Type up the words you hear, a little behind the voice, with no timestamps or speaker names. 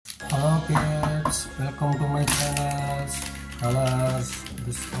kids, welcome to my channel. Colors,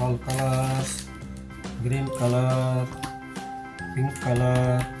 this all colors: green color, pink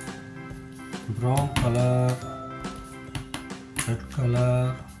color, brown color, red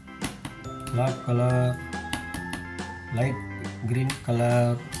color, black color, light green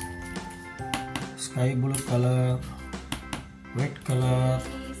color, sky blue color, white color,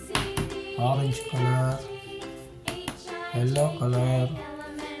 orange color, yellow color,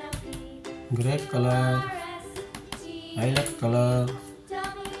 grey color, violet color,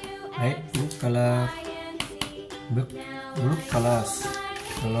 light pink color, blue colors.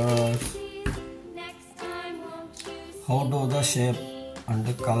 How do the shape and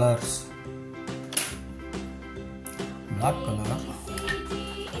the colors? Black color,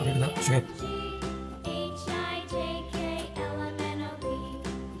 read the shape.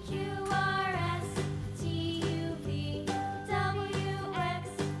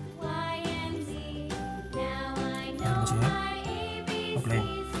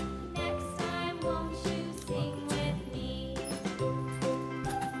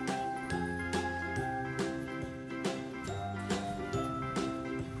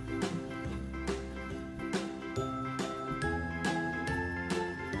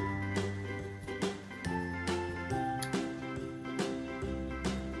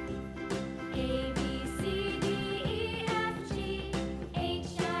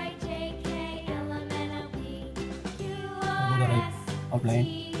 Outline.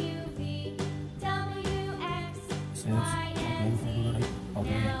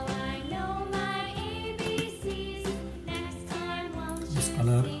 This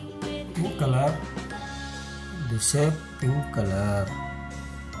color, pink color. The shape, pink color.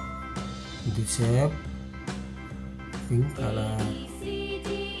 The shape, pink color.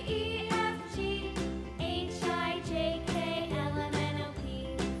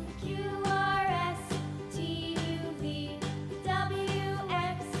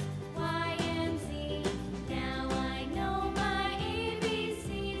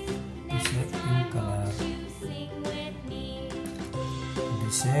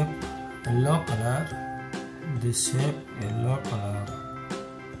 Shape yellow color. The shape yellow color.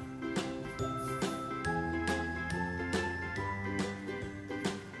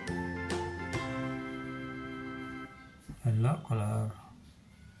 Yellow color.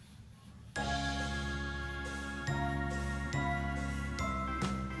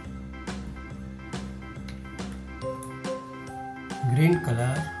 Green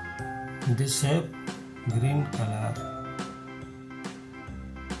color. The shape green color.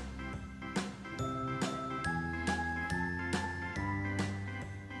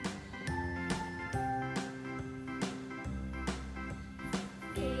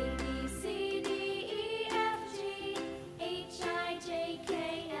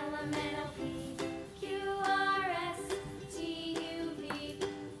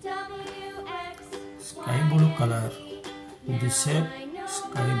 Sky blue color. The shape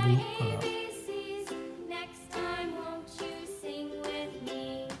sky blue color.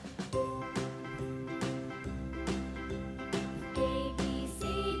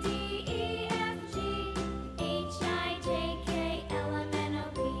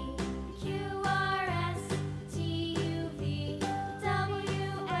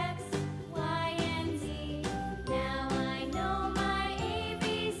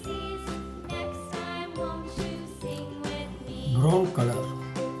 Brown color.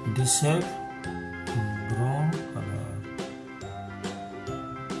 The shape brown color.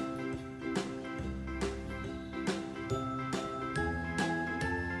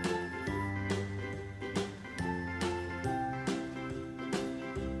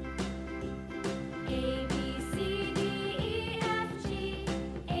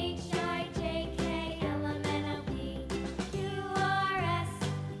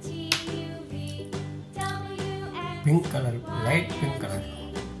 Pink color, light pink color.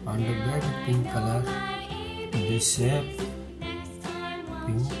 On the bed, pink color. The shape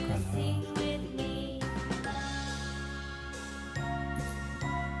pink color.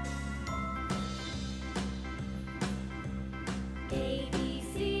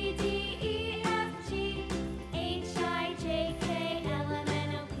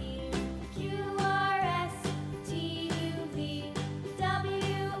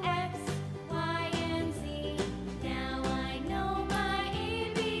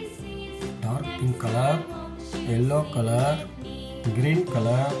 Dark pink color, yellow color, green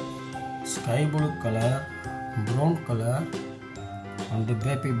color, sky blue color, brown color, and the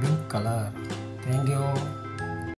baby pink color. Thank you.